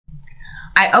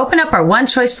I open up our One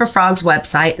Choice for Frogs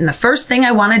website, and the first thing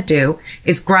I want to do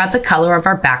is grab the color of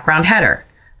our background header.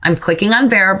 I'm clicking on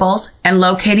variables and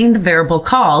locating the variable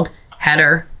called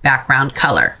header background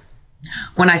color.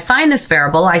 When I find this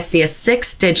variable, I see a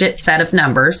 6-digit set of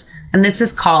numbers, and this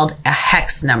is called a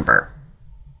hex number.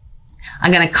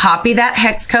 I'm going to copy that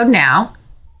hex code now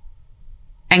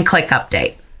and click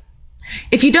update.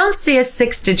 If you don't see a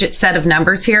 6-digit set of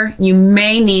numbers here, you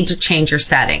may need to change your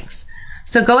settings.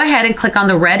 So go ahead and click on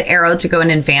the red arrow to go in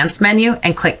advanced menu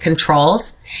and click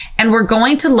controls. And we're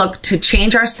going to look to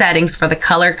change our settings for the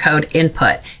color code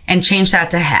input and change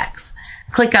that to hex.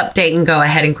 Click update and go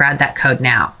ahead and grab that code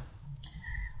now.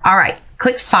 All right,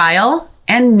 click file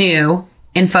and new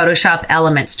in Photoshop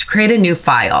Elements to create a new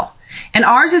file. And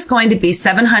ours is going to be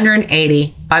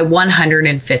 780 by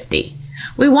 150.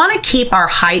 We want to keep our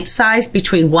height size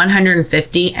between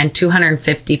 150 and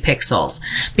 250 pixels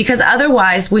because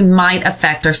otherwise we might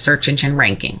affect our search engine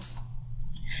rankings.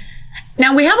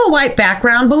 Now we have a white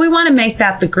background, but we want to make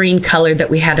that the green color that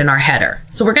we had in our header.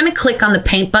 So we're going to click on the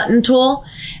paint button tool,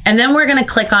 and then we're going to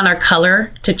click on our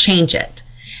color to change it.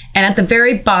 And at the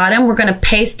very bottom, we're going to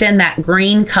paste in that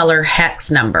green color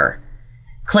hex number.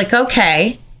 Click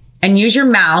OK and use your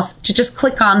mouse to just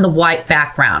click on the white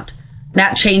background.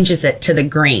 That changes it to the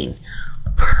green.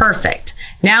 Perfect.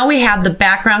 Now we have the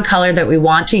background color that we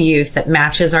want to use that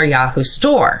matches our Yahoo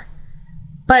store.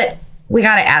 But we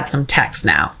got to add some text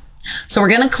now. So we're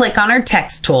going to click on our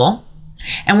text tool,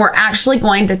 and we're actually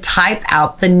going to type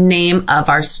out the name of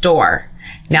our store.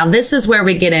 Now this is where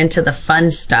we get into the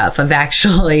fun stuff of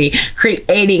actually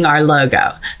creating our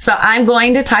logo. So I'm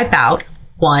going to type out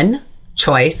One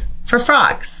Choice for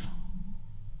Frogs.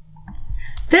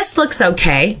 This looks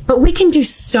okay, but we can do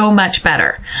so much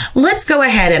better. Let's go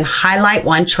ahead and highlight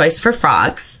One Choice for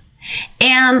Frogs.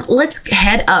 And let's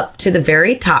head up to the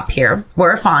very top here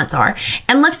where our fonts are.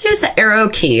 And let's use the arrow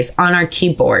keys on our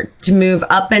keyboard to move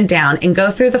up and down and go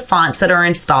through the fonts that are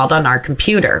installed on our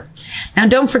computer. Now,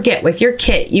 don't forget, with your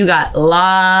kit, you got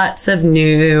lots of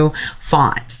new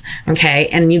fonts, okay?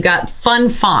 And you got fun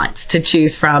fonts to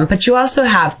choose from, but you also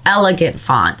have elegant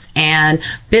fonts and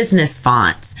business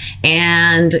fonts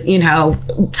and, you know,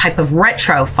 type of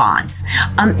retro fonts.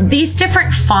 These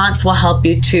different fonts will help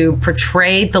you to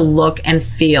portray the look and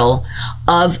feel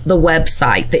of the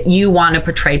website that you want to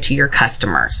portray to your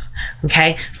customers,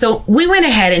 okay? So we went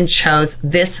ahead and chose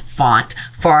this font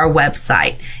for our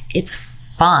website. It's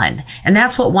fun, and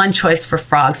that's what One Choice for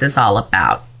Frogs is all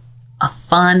about, a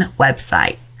fun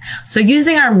website. So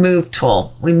using our move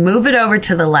tool, we move it over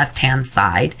to the left-hand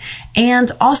side, and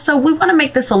also we want to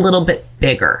make this a little bit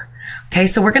bigger. Okay,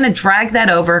 so we're going to drag that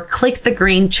over, click the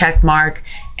green check mark,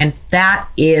 and that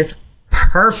is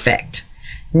perfect.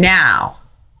 Now,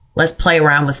 let's play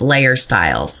around with layer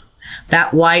styles.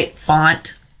 That white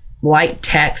font, white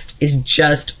text is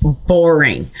just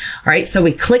boring. All right, so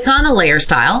we click on a layer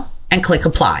style and click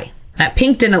apply. That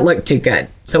pink didn't look too good.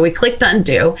 So we clicked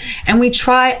undo and we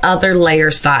try other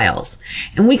layer styles.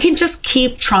 And we can just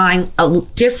keep trying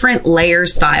different layer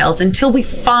styles until we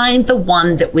find the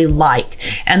one that we like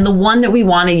and the one that we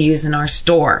want to use in our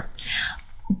store.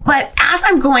 But as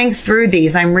I'm going through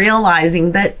these, I'm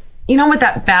realizing that, you know, with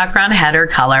that background header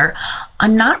color,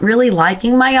 I'm not really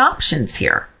liking my options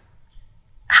here.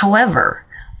 However,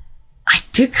 I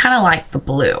do kind of like the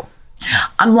blue.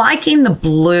 I'm liking the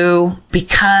blue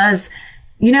because,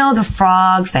 you know, the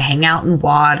frogs, they hang out in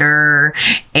water,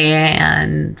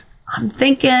 and I'm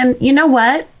thinking, you know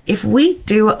what? If we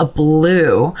do a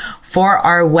blue for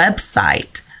our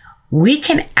website, we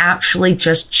can actually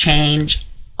just change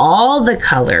all the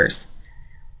colors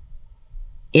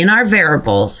in our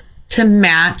variables to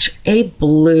match a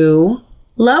blue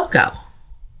logo.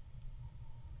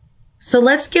 So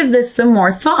let's give this some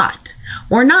more thought.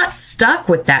 We're not stuck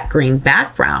with that green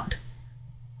background.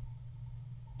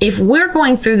 If we're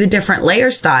going through the different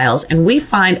layer styles and we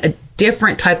find a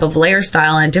different type of layer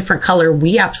style and a different color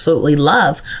we absolutely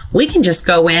love, we can just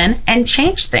go in and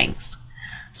change things.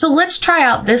 So let's try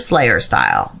out this layer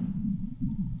style.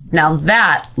 Now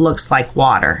that looks like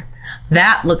water.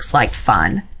 That looks like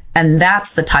fun. And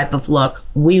that's the type of look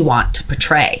we want to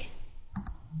portray.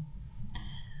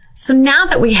 So now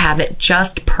that we have it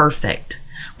just perfect,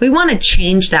 we want to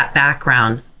change that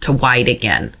background to white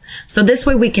again. So this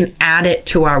way we can add it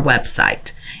to our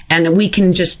website and we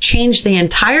can just change the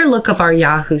entire look of our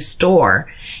Yahoo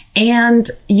store and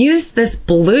use this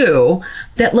blue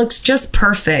that looks just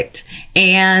perfect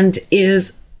and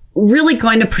is really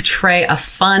going to portray a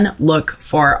fun look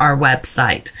for our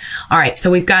website. All right,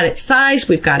 so we've got it sized,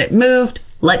 we've got it moved.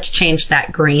 Let's change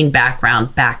that green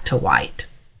background back to white.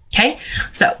 Okay,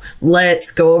 so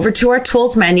let's go over to our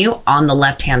tools menu on the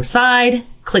left-hand side,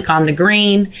 click on the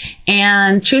green,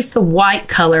 and choose the white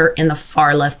color in the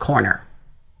far left corner.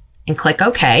 And click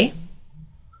OK.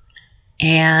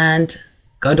 And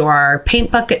go to our paint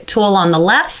bucket tool on the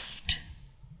left.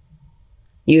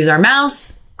 Use our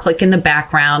mouse, click in the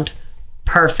background.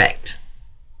 Perfect.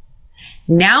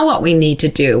 Now what we need to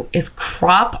do is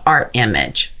crop our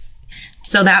image.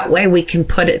 So that way we can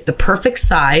put it the perfect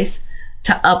size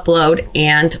to upload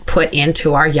and put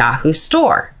into our Yahoo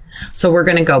store. So we're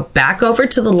going to go back over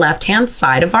to the left-hand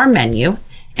side of our menu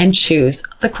and choose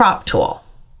the crop tool.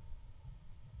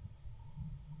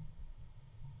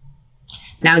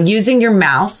 Now using your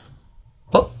mouse,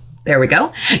 there we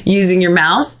go. Using your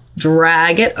mouse,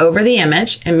 drag it over the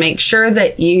image and make sure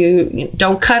that you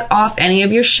don't cut off any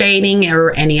of your shading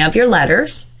or any of your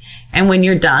letters. And when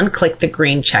you're done, click the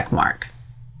green check mark.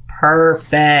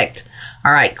 Perfect.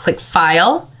 All right, click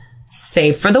File,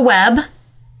 Save for the Web,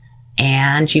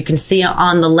 and you can see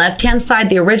on the left-hand side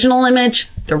the original image,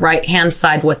 the right-hand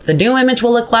side what the new image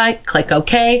will look like. Click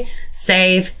OK,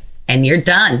 save, and you're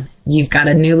done. You've got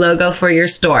a new logo for your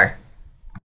store.